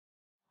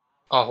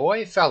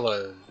Ahoy,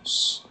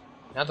 fellas!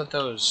 Now that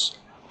those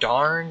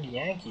darned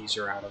Yankees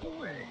are out of the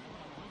way,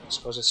 I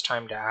suppose it's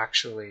time to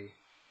actually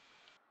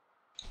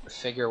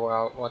figure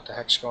out what the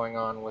heck's going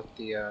on with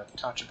the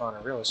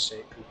Tachibana real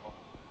estate people.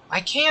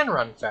 I can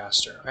run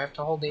faster! I have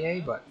to hold the A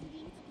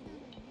button.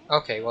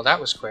 Okay, well that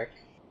was quick.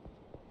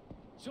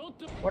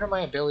 What are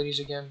my abilities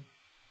again?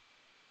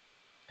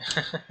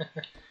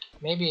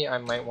 Maybe I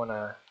might want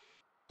to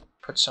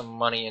put some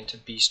money into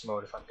beast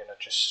mode if I'm going to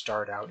just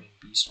start out in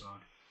beast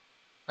mode.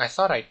 I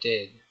thought I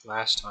did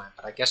last time,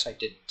 but I guess I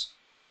didn't.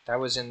 That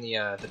was in the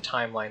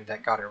timeline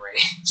that got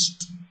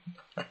erased.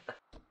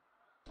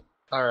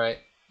 Alright,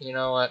 you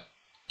know what?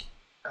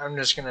 I'm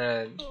just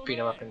gonna beat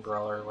him up in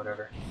Brawler or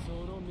whatever.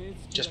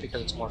 Just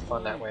because it's more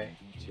fun that way.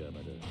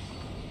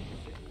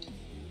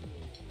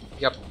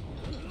 Yup.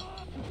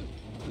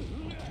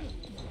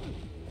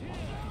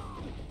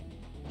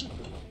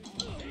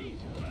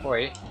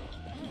 Boy.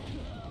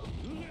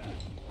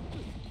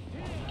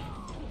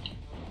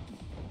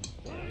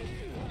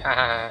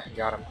 Haha,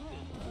 got him.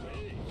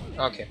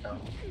 Okay, pal.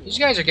 These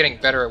guys are getting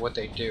better at what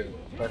they do,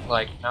 but,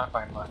 like, not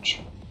by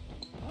much.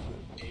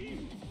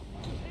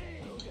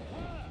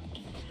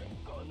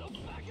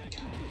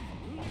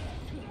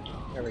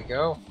 There we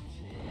go.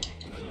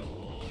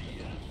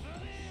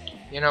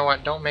 You know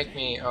what, don't make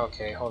me...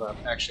 Okay, hold up.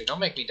 Actually, don't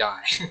make me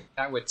die.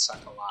 That would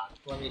suck a lot.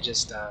 Let me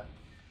just,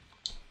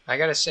 I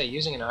gotta say,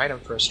 using an item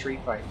for a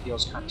street fight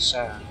feels kind of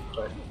sad,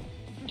 but...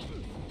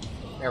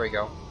 There we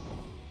go.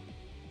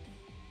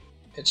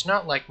 It's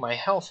not like my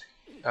health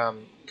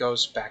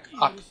goes back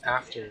up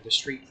after the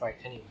street fight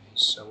anyways,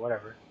 so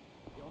whatever.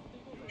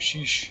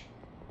 Sheesh.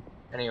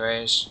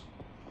 Anyways.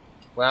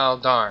 Well,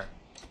 darn.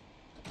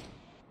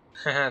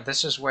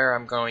 This is where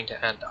I'm going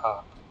to end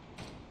up.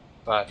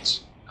 But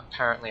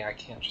apparently I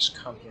can't just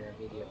come here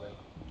immediately.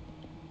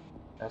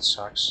 That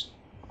sucks.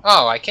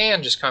 Oh, I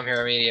can just come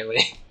here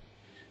immediately.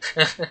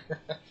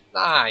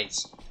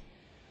 Nice.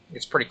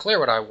 It's pretty clear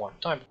what I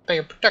want. Time to pay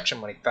your protection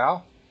money,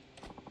 pal.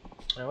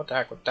 Now, what the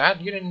heck with that?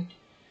 You didn't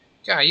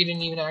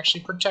even actually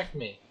protect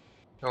me.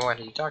 Oh, what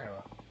are you talking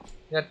about?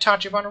 That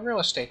Tachibana real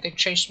estate, they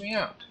chased me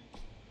out.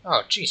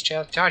 Oh, jeez,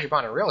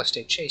 Tachibana real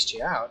estate chased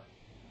you out.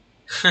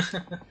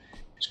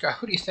 Scott,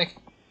 who do you think?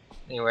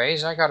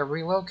 Anyways, I gotta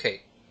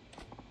relocate.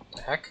 What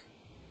the heck?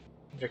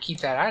 I better keep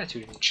that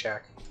attitude in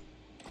check.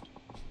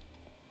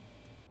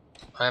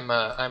 I'm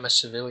a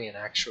civilian,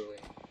 actually.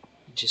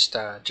 Just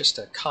a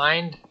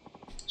kind,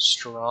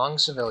 strong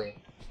civilian.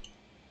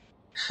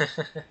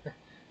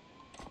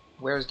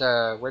 Where'd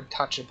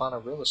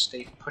Tachibana real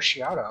estate push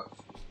you out of?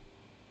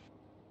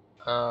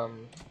 I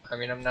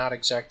mean, I'm not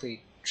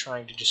exactly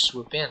trying to just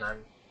swoop in. I'm,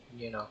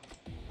 you know.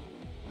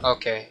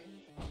 Okay.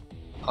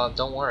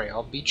 Don't worry.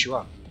 I'll beat you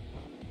up.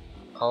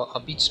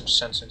 I'll beat some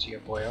sense into you,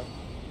 boyo.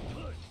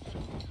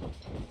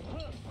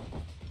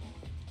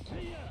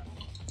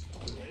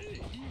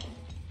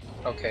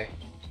 Okay.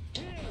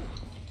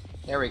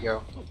 There we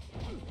go.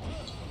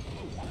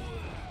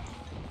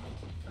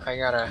 I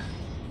gotta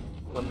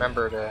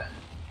remember to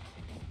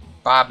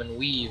bob and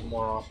weave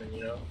more often,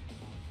 you know?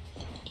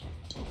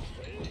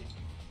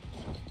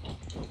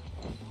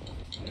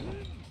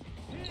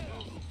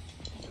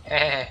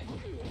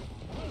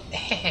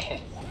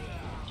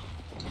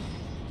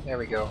 There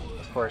we go,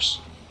 of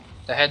course.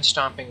 The head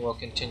stomping will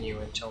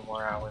continue until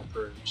morale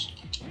improves.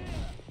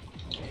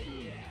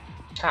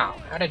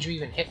 How did you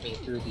even hit me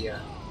through the,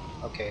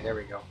 Okay, there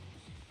we go.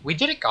 We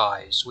did it,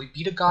 guys! We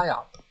beat a guy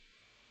up.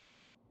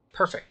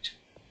 Perfect.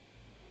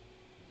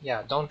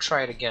 Yeah, don't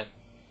try it again.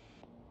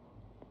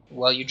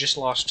 Well, you just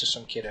lost to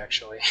some kid,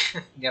 actually.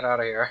 Get out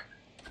of here.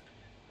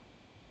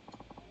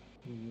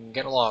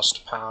 Get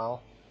lost,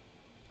 pal.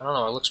 I don't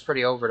know, it looks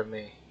pretty over to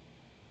me.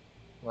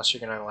 Unless you're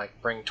gonna, like,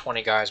 bring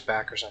 20 guys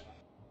back or something.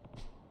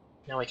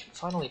 Now we can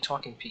finally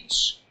talk in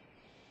peace.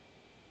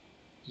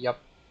 Yup.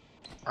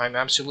 I'm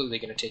absolutely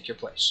gonna take your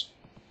place.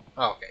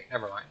 Oh, okay,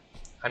 never mind.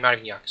 I'm not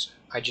even Yakuza.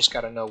 I just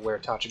gotta know where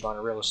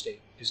Tachibana real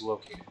estate is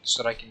located,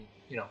 so that I can,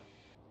 you know,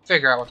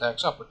 figure out what the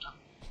heck's up with them.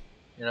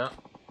 You know?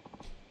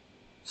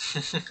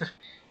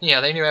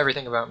 Yeah, they knew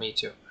everything about me,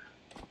 too.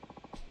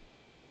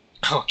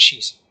 Oh,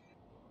 jeez.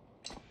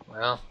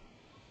 Well,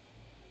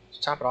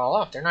 to top it all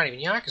off, they're not even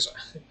Yakuza.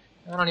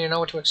 I don't even know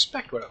what to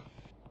expect with them.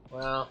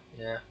 Well,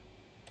 yeah.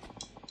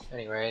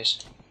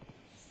 Anyways.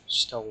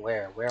 Still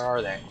where? Where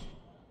are they?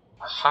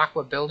 A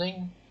Hakwa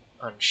building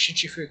on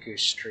Shichifuku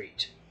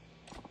Street.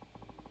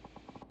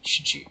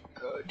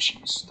 Oh,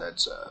 jeez.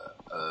 That's,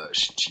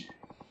 Shichi...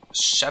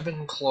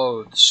 7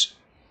 clothes.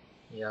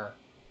 Yeah.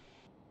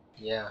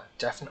 Yeah,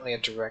 definitely a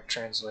direct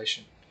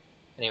translation.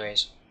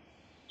 Anyways,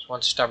 there's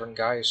one stubborn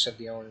guy who said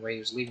the only way he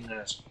was leaving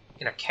us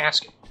in a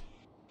casket.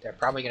 They're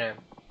probably gonna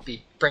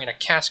be bringing a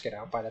casket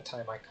out by the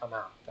time I come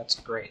out. That's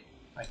great.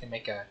 I can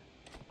make a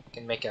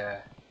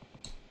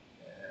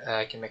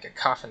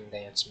coffin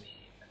dance meme.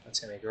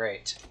 That's gonna be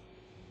great.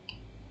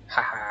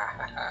 Ha ha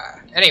ha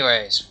ha.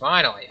 Anyways,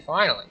 finally,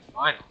 I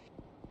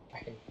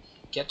can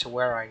get to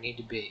where I need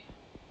to be.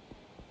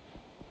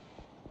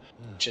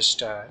 Just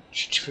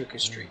Shichifuku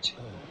Street.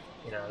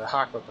 You know, the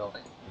Hakwa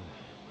building.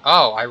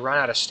 Oh, I run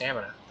out of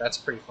stamina. That's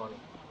pretty funny.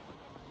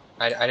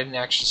 I didn't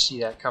actually see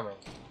that coming.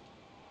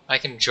 I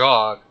can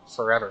jog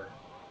forever,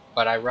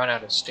 but I run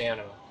out of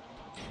stamina.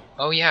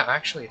 Oh yeah,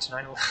 actually it's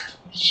 9/11.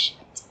 Shit.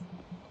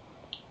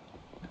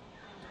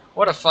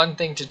 What a fun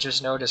thing to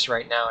just notice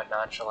right now and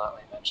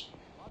nonchalantly mention.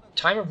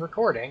 Time of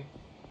recording,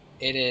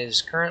 it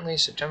is currently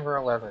September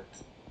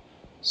 11th.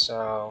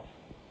 So,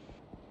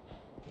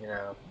 you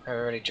know,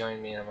 everybody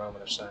join me in a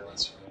moment of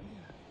silence for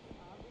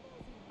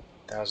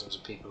thousands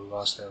of people who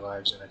lost their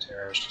lives in a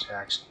terrorist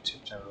attack on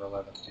September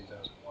 11th,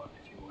 2001,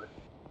 if you would.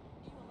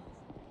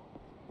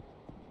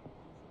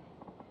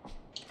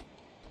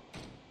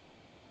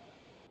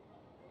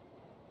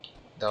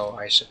 Though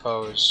I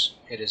suppose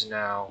it is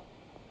now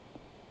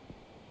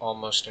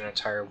almost an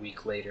entire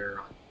week later,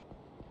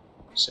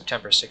 on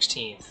September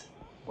 16th,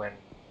 when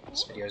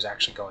this video is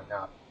actually going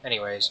up.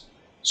 Anyways,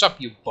 what's up,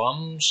 you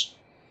bums?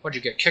 What'd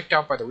you get kicked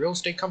out by the real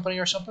estate company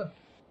or something?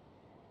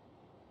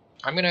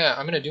 I'm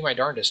gonna do my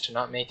darndest to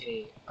not make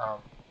any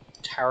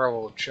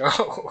terrible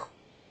jokes.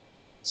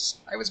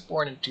 I was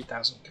born in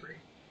 2003,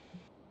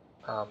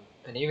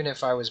 and even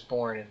if I was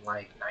born in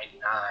like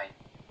 '99,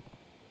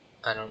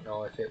 I don't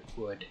know if it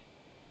would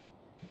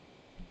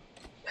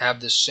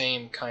have the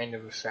same kind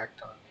of effect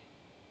on me.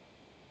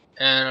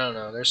 And I don't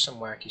know, there's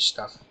some wacky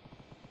stuff.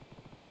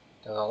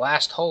 They're the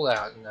last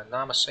holdout in the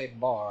Namaste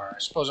bar. I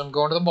suppose I'm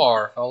going to the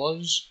bar,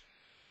 fellas.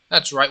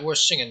 That's right, we're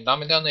singing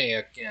Dame Dane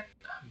again.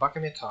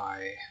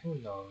 Bakamitai, who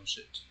knows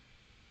it?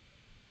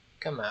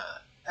 Come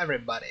on,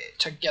 everybody,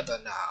 together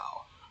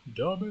now.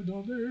 Dame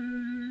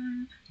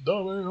Dane,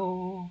 Dame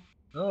O.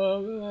 I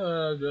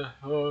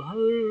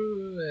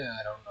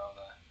don't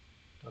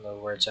know the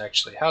words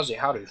actually. Howdy,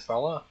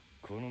 fella.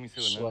 So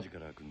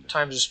what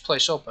time's this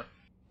place open?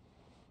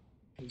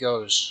 He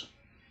goes,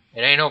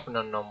 it ain't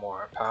opening no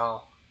more,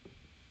 pal.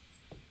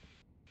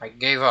 I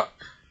gave up.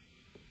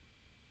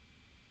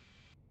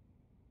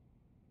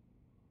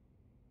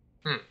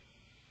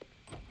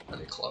 Are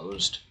they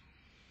closed?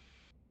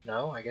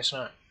 No, I guess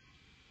not.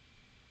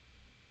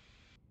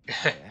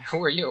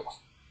 Who are you?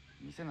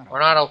 We're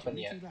not open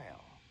yet.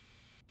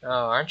 Oh,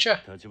 aren't you?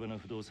 I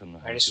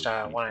just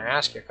want to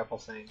ask you a couple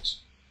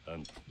things.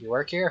 You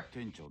work here?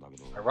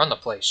 I run the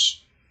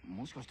place.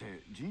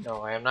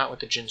 No, I am not with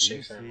the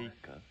Jinsei family.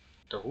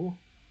 The who?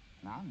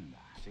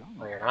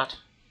 Oh, you're not?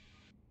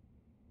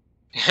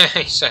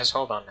 He says,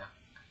 hold on now.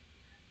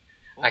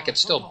 I can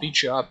still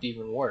beat you up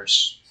even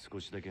worse. I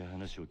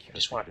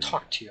just want to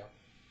talk to you.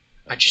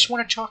 I just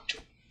want to talk to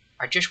you.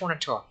 I just want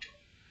to talk to you.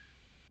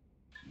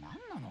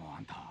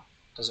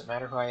 Does it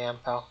matter who I am,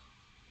 pal?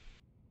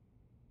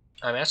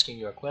 I'm asking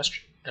you a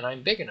question, and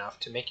I'm big enough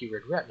to make you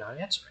regret not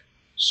answering.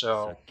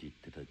 So...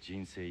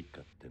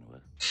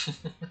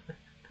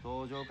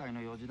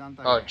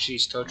 Oh,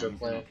 jeez, Tojo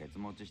Clan.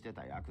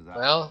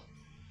 Well,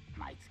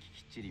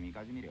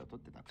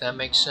 that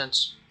makes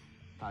sense.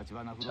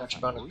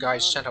 Tachibana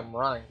guys sent him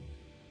running.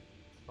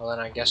 Well, then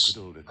I guess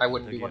I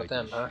wouldn't be one of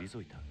them, huh?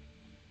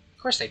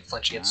 Of course they'd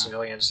flinch against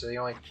civilians. They're the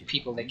only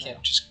people they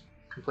can't just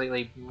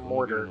completely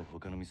mortar,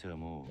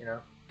 you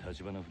know?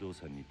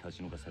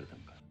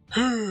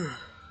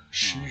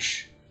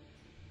 Sheesh.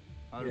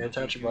 Yeah,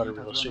 Tachibana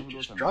real estate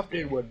just dropped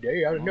in one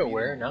day out of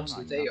nowhere, announced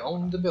that they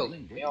owned the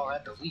building. We all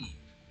had to leave.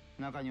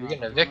 You're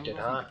getting evicted,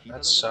 huh?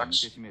 That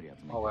sucks.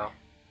 Oh well.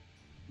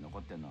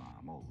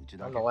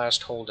 I'm the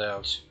last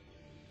holdout.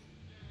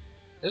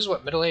 This is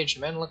what middle-aged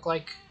men look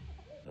like?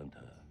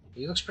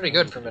 He looks pretty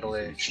good for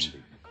middle-aged.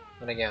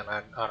 And again,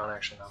 I don't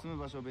actually know.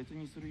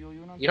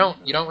 You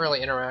don't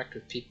really interact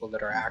with people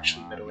that are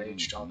actually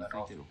middle-aged all that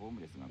often.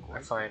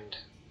 I find,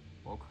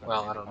 well,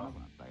 I don't know.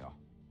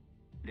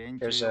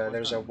 There's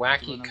a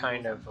wacky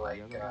kind of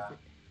like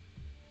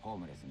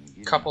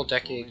couple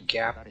decade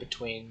gap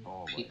between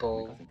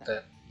people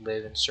that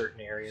live in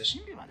certain areas.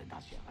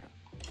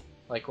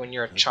 Like when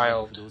you're a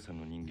child,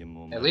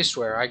 at least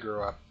where I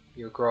grew up,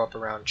 you grow up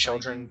around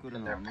children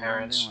and their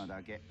parents,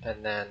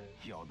 and then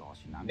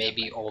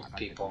maybe old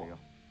people,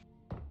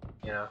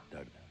 you know.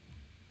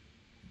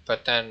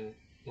 But then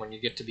when you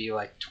get to be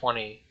like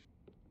 20,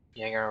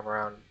 you hang out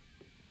around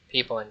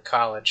people in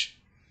college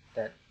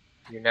that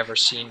you've never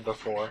seen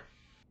before,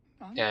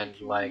 and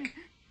like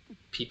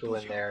people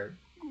in their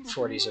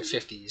 40s or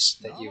 50s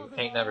that you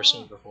ain't never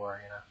seen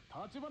before, you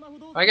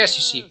know. I guess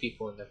you see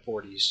people in their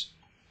 40s.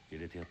 I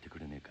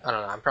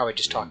don't know, I'm probably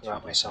just talking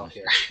about myself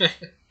here.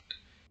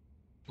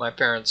 My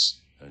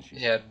parents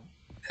had,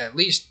 at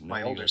least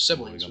my older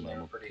siblings when they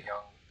were pretty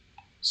young.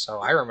 So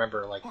I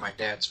remember like my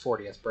dad's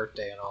 40th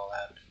birthday and all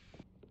that.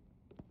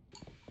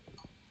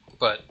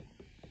 But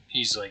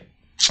he's like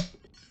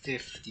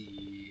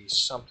 50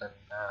 something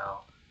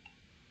now.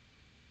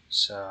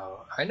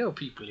 So I know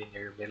people in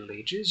their middle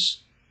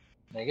ages.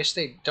 And I guess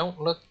they don't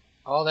look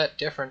all that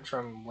different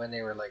from when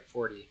they were like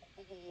 40.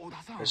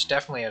 There's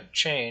definitely a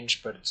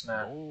change, but it's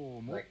not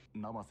like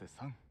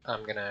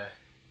I'm gonna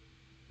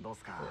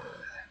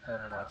I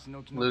don't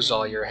know, lose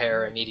all your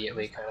hair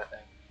immediately kind of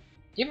thing.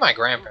 Even my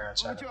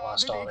grandparents haven't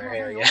lost all their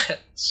hair yet,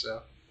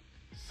 so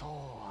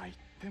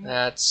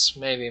That's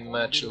maybe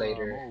much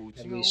later,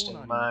 at least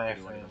in my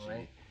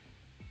family.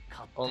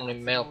 Only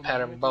male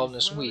pattern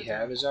baldness we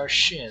have is our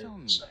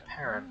shins,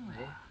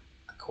 apparently.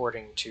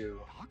 According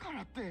to,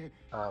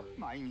 I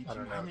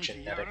don't know,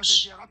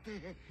 genetics.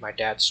 My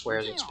dad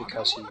swears it's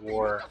because he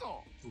wore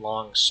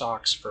long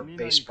socks for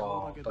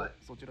baseball, but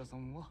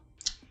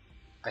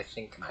I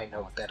think I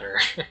know better,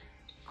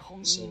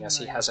 seeing as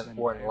he hasn't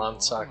worn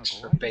long socks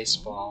for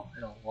baseball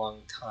in a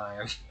long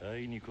time.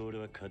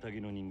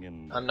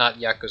 I'm not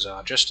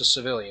Yakuza, just a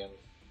civilian.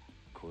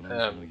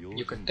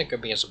 You can think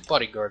of me as a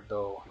bodyguard,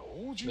 though,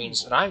 which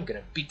means that I'm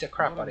gonna beat the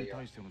crap out of you.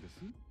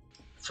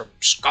 From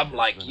scum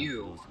like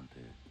you.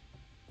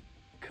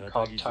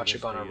 Called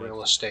Tachibana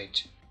Real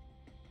Estate.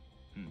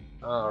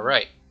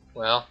 Alright,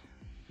 well,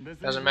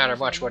 doesn't matter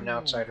much what an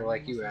outsider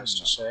like you has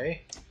to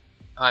say.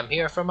 I'm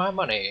here for my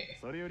money.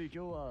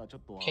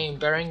 Came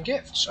bearing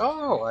gifts.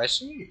 Oh, I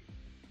see.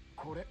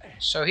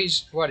 So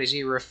he's, what, is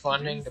he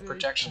refunding the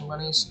protection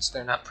money since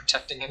they're not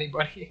protecting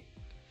anybody?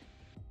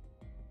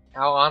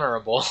 How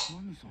honorable.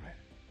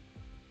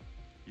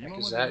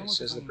 Because that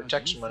says the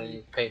protection money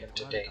you've paid him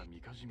to date.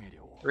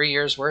 3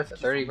 years worth of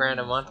 30 grand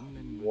a month?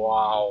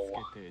 Wow.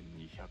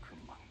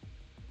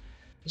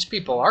 These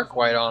people are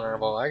quite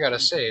honorable, I gotta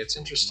say. It's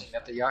interesting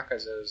that the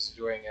Yakuza is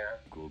doing a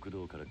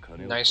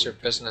nicer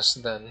business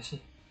than...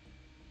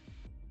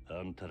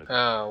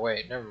 Oh,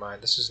 wait, never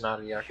mind. This is not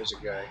a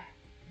Yakuza guy.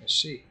 I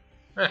see.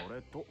 Huh.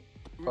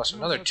 Plus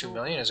another 2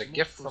 million as a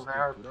gift from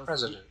our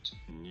president.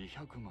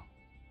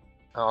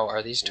 Oh,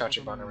 are these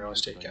Tachibana real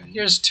estate guys?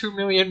 Here's 2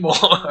 million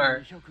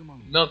more!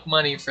 Milk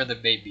money for the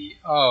baby.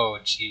 Oh,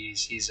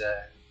 jeez, he's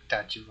a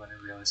Tachibana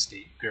real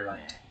estate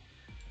grunt.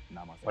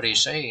 What are you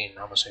saying,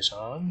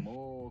 Namase-san?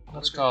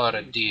 Let's call it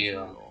a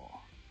deal.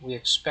 We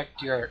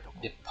expect your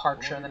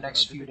departure in the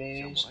next few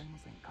days.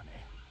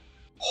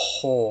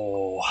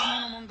 Oh.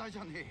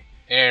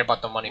 It ain't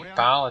about the money,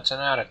 pal. It's an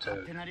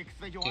attitude.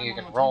 Think you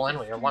can roll in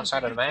with your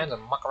one-sided demands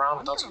and muck around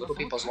with those little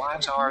people's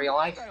lives however you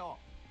like?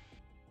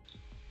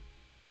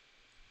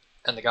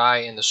 And the guy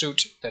in the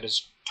suit that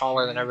is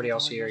taller than everybody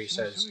else here, he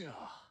says,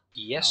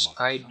 yes,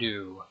 I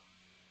do.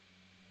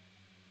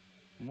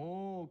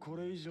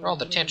 For all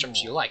the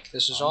tantrums you like,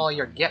 this is all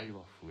you're getting.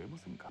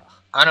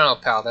 I don't know,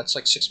 pal, that's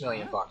like 6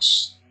 million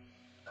bucks.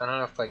 I don't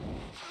know if, like,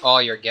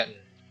 all you're getting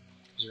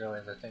is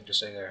really the thing to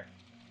say there.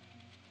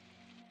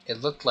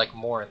 It looked like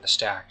more in the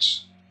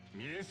stacks.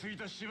 If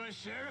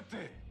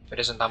it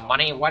isn't the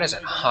money, what is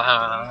it?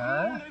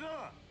 Huh?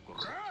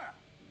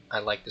 I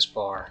like this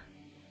bar.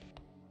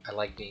 I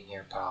like being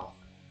here, pal.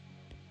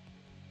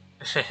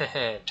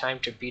 Time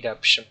to beat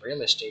up some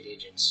real estate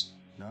agents.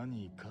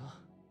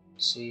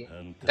 See,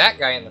 that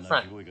guy in the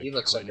front, he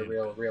looks like a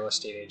real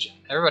estate agent.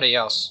 Everybody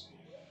else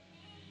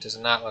does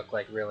not look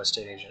like real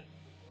estate agent.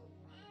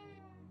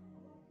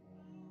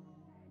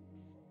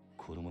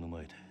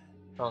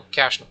 Oh,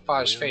 cash in the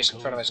father's face in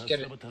front of us.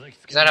 Get it?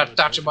 Is that how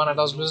Tachibana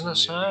does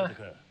business, huh?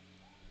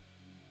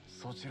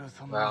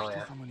 Well,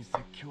 yeah.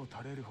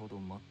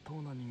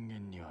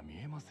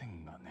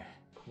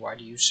 Why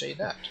do you say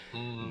that?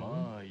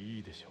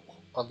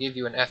 I'll give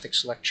you an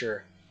ethics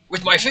lecture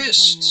with my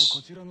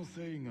fists!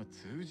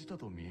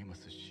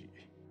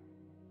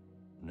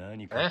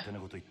 Huh?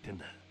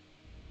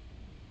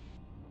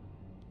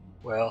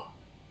 Well,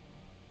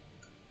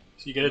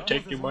 is he gonna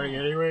take your money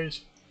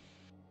anyways?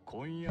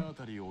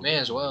 May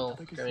as well.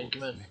 I mean,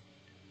 come in.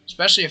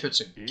 Especially if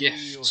it's a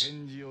gift.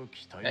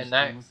 In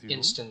that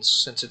instance,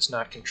 since it's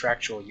not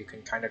contractual, you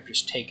can kind of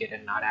just take it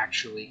and not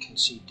actually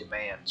concede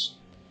demands.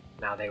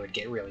 Now, they would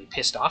get really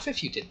pissed off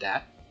if you did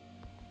that,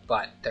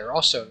 but they're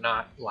also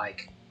not,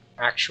 like,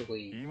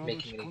 actually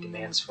making any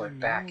demands for it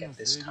back at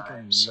this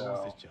time,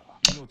 so...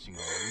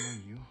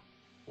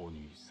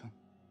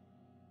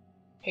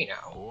 Hey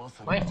now,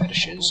 my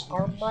fetishes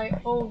are my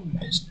own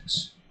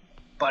business,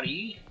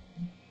 buddy.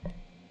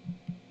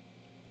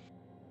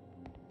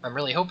 I'm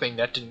really hoping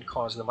that didn't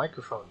cause the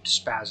microphone to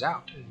spaz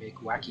out and make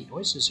wacky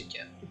noises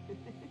again.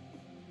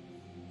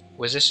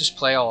 Was this his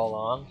play all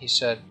along? He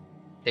said,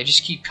 they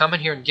just keep coming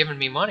here and giving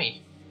me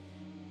money.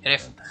 And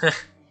if...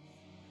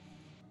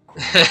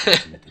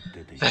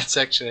 That's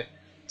actually...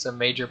 It's a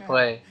major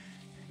play.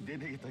 A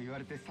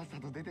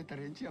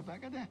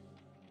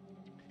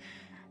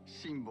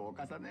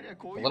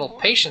little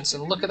patience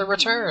and look at the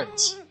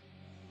returns!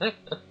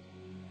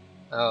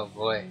 Oh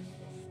boy.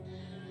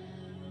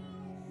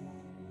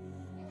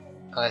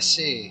 I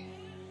see.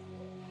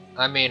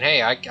 I mean,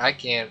 hey, I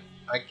can't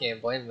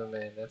blame the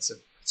man. That's a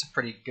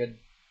pretty good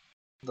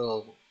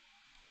little,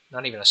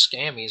 not even a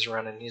scam he's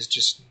running. He's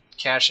just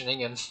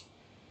cashing in.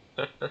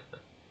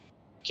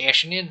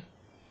 Cashing in.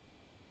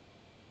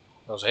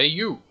 I goes, hey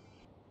you,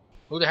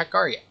 who the heck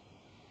are you?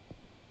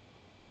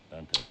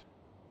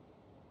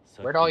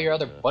 Where'd all your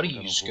other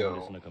buddies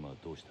go? And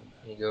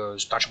he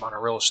goes,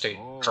 Tachibana Real Estate,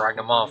 dragged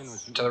them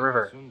off to the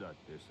river.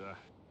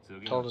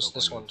 Told us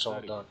this one's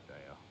all done.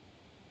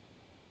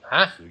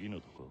 Huh?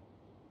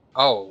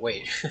 Oh,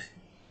 wait.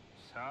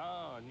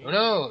 Who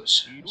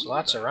knows? There's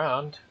lots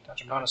around.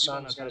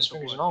 Tachibana-san's got his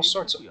fingers in all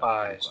sorts of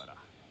pies.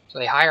 So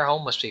they hire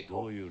homeless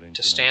people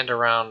to stand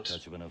around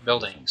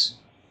buildings.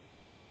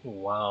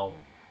 Wow.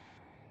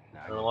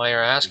 I don't know why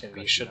you're asking,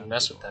 but you shouldn't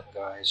mess with them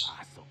guys.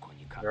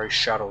 Very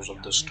shadows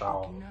of this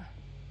town.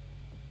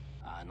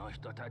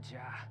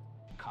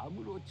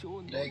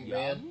 Dang,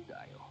 man.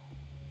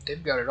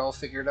 They've got it all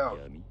figured out.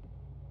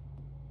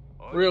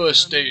 Real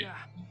estate.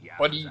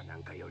 What do you...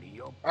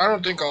 I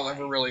don't think I'll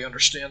ever really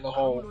understand the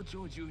whole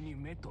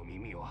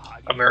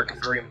American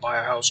dream, buy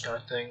a house kind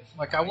of thing.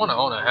 Like, I want to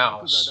own a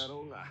house.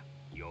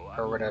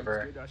 Or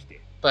whatever.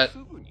 But,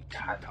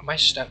 God, my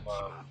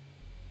stepmom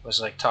was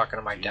like talking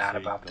to my dad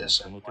about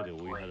this at one point.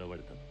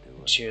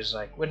 And she was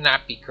like, wouldn't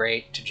that be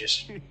great to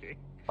just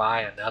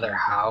buy another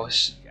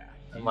house?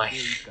 I'm like,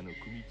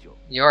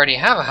 you already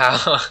have a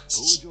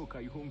house.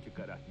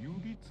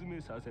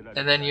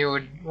 And then you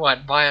would,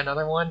 what, buy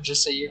another one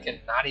just so you can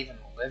not even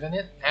live in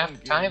it half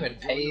the time and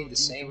pay the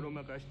same,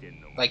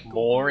 like,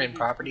 more in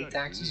property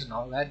taxes and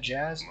all that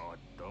jazz?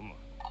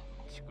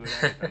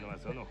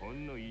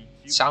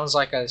 Sounds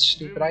like a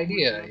stupid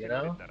idea, you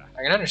know?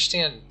 I can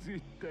understand,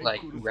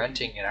 like,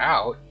 renting it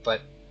out,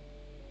 but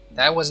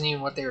that wasn't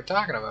even what they were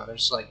talking about. They're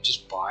just like,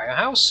 just buy a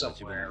house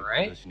somewhere,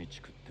 right?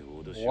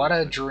 What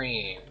a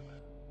dream.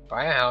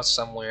 Buy a house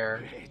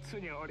somewhere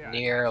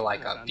near,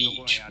 like, a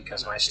beach,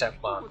 because my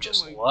stepmom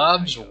just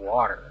loves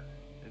water,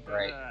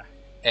 right?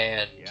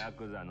 And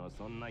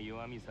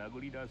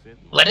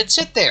let it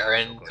sit there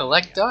and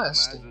collect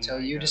dust until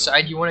you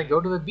decide you want to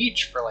go to the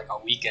beach for, like, a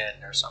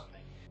weekend or something.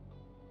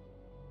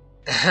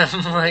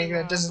 Like,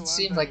 that doesn't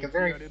seem like a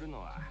very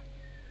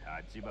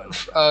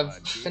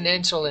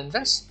financial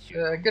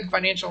good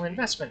financial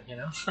investment, you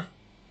know?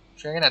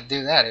 If you're gonna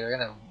do that, if you're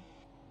gonna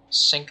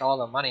sink all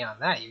the money on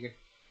that, you could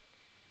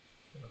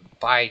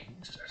buy a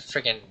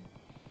friggin'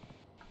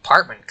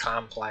 apartment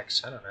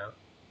complex, I don't know.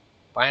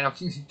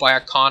 Buy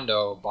a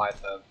condo by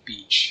the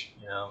beach,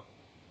 you know?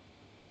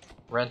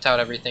 Rent out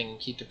everything and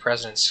keep the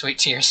president's suite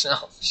to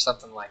yourself, or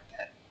something like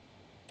that.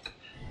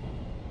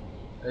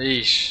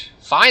 Eesh.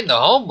 Find the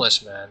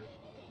homeless, man.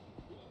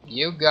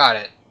 You got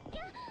it.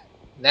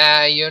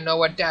 Now you know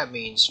what that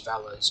means,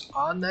 fellas.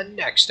 On the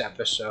next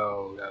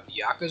episode of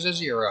Yakuza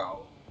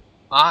 0,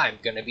 I'm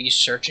gonna be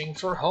searching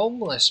for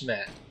homeless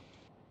men.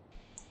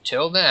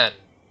 Till then,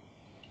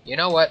 you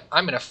know what?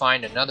 I'm gonna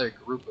find another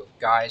group of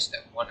guys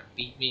that want to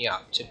beat me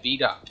up, to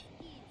beat up.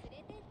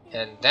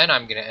 And then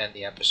I'm gonna end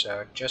the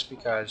episode, just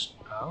because,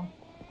 oh?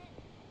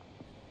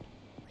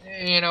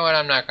 You know what?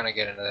 I'm not gonna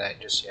get into that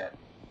just yet.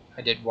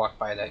 I did walk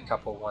by that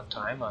couple one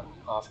time on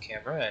off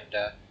camera, and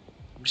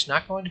I'm just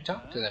not going to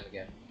talk to them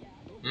again.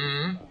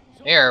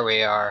 Here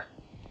we are.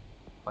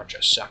 Bunch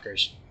of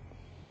suckers.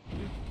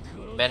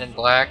 Men in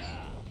black?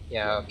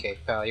 Yeah, okay,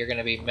 pal. You're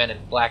gonna be men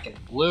in black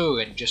and blue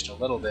in just a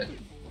little bit.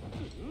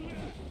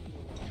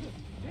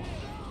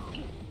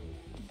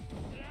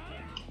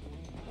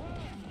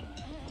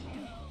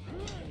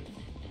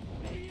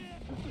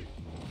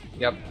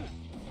 Yep.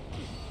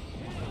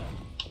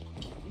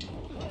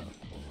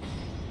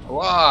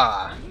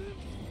 Wah!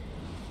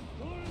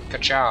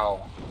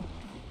 Ka-chow.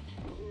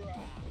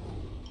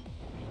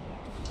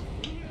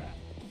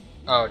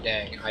 Oh,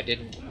 dang, I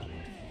didn't...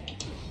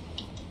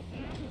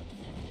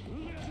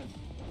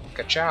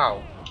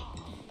 Ka-chow.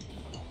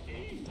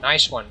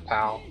 Nice one,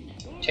 pal.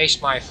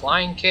 Taste my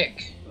flying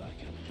kick.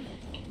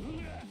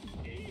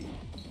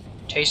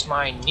 Taste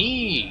my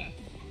knee.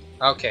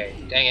 Okay,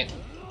 dang it.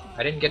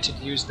 I didn't get to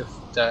use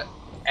the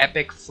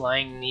epic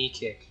flying knee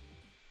kick.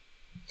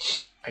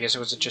 I guess it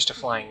was just a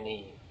flying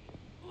knee.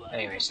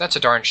 Anyways, that's a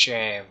darn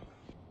shame.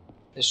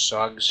 This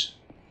sucks.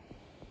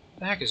 What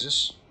the heck is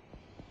this?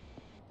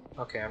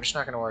 Okay, I'm just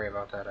not gonna worry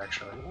about that,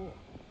 actually.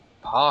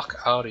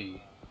 Park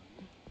Audi.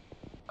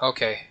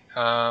 Okay,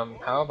 how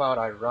about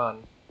I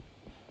run?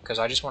 Because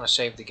I just want to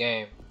save the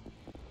game.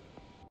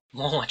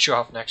 Won't let you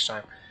off next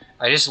time.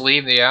 I just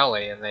leave the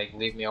alley and they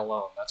leave me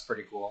alone. That's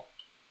pretty cool.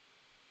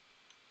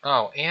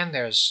 Oh, and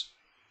there's...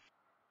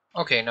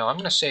 Okay, no, I'm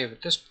gonna save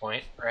at this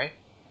point, right?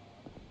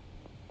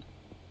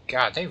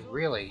 God, they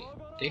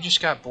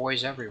just got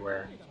boys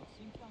everywhere.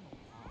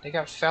 They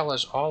got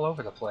fellas all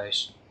over the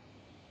place.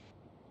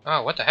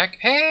 Oh, what the heck?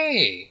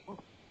 Hey!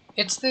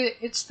 It's the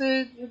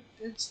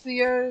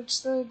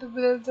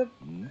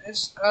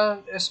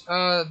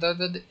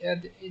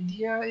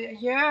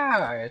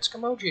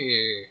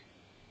Kamoji.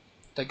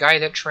 The guy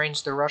that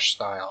trains the rush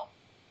style.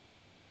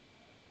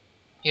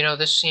 You know,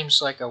 this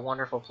seems like a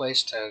wonderful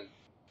place to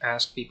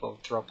ask people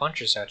to throw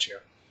punches at you.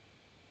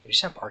 You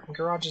just have parking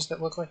garages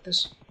that look like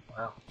this?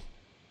 Wow.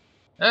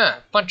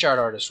 Ah, punch out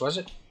artist, was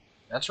it?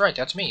 That's right,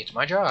 that's me. It's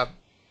my job.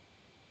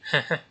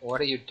 What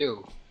do you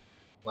do?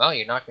 Well,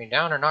 you knock me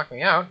down or knock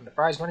me out, and the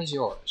prize money's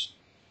yours.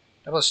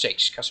 Double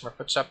stakes. Customer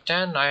puts up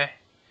 10, I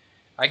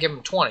give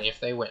them 20 if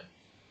they win.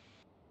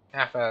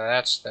 Half of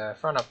that's the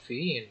front-up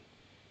fee, and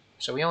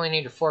so we only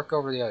need to fork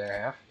over the other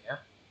half, yeah?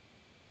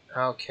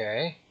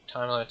 Okay.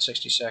 Time limit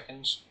 60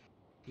 seconds.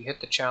 You hit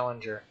the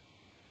challenger.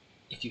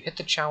 If you hit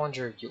the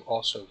challenger, you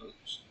also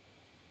lose.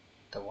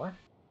 The what?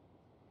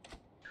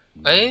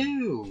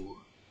 Oh!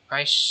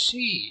 I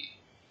see.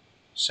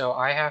 So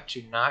I have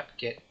to not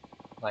get,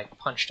 like,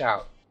 punched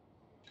out.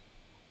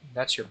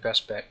 That's your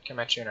best bet. Come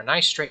at you in a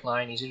nice straight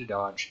line, easy to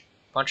dodge.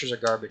 Punchers are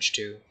garbage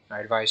too. I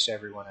advise to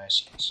everyone I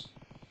see this.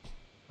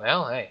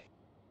 Well, hey.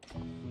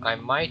 I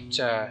might,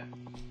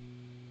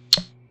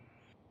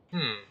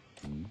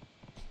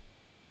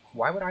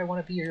 Why would I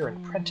want to be your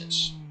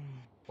apprentice?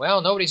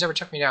 Well, nobody's ever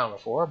took me down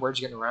before. Word's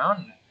getting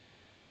around.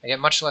 I get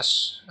much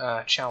less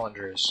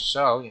challengers.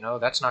 So, you know,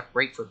 that's not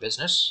great for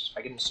business. If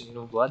I get some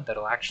new blood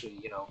that'll actually,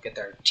 you know, get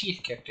their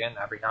teeth kicked in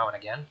every now and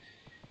again,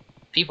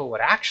 people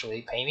would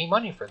actually pay me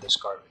money for this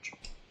garbage.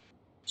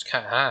 It's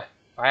kind of,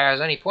 if I has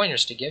any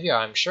pointers to give you,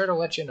 I'm sure to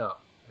let you know.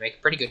 I make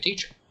a pretty good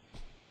teacher.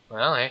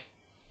 Well, hey.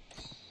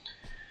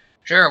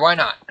 Sure, why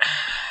not?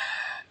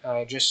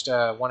 I just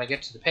want to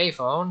get to the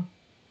payphone.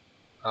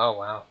 Oh,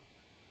 wow.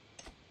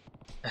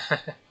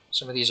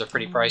 Some of these are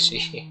pretty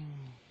pricey.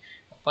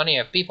 Plenty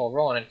of people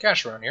rolling in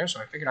cash around here, so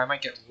I figured I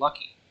might get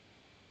lucky.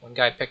 One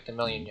guy picked the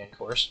million-yen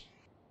course.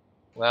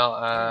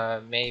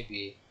 Well,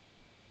 maybe.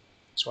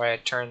 That's why I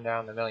turned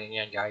down the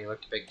million-yen guy. He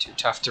looked a bit too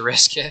tough to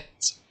risk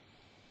it.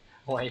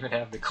 Why even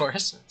have the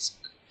courses?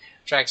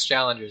 Attracts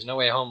challengers. No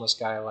way a homeless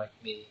guy like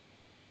me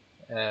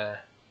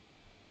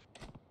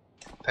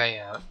pay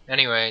out.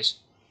 Anyways,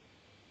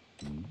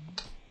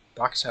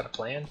 Box had a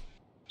plan.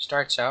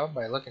 Starts out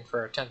by looking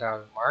for a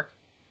 10,000 mark,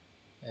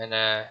 and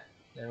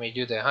then we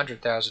do the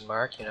 100,000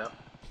 mark, you know.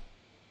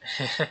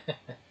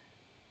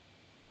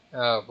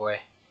 Oh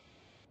boy.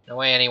 No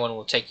way anyone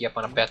will take you up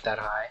on a bet that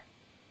high.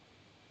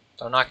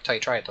 So not until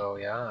you try it though,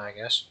 yeah, I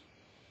guess.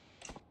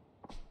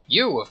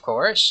 You, of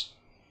course.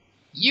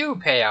 You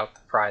pay out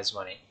the prize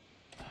money.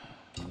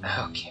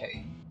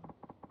 Okay.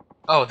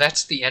 Oh,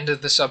 that's the end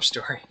of the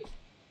sub-story.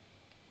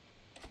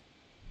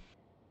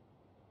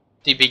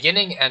 The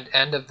beginning and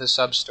end of the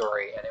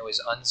sub-story, and it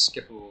was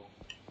unskippable.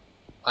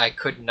 I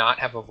could not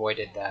have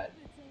avoided that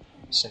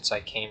since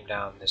I came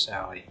down this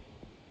alley.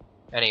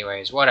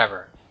 Anyways,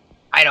 whatever.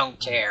 I don't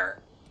care.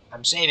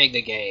 I'm saving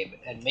the game,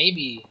 and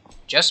maybe,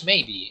 just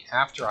maybe,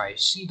 after I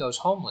see those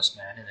homeless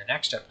men in the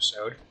next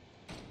episode,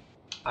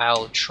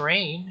 I'll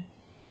train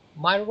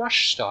my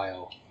rush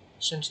style,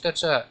 since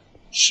that's a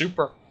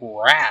super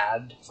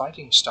rad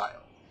fighting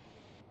style.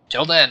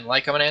 Till then,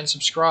 like, comment, and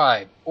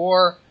subscribe,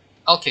 or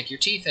I'll kick your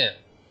teeth in.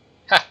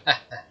 Ha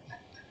ha ha.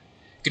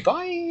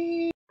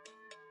 Goodbye!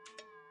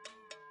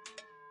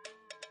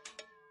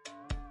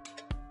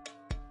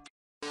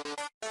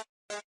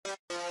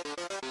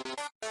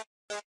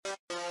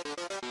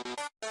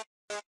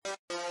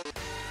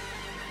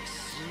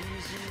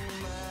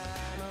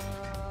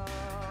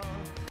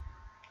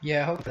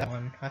 Yeah, I hope that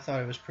one. I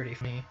thought it was pretty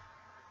funny.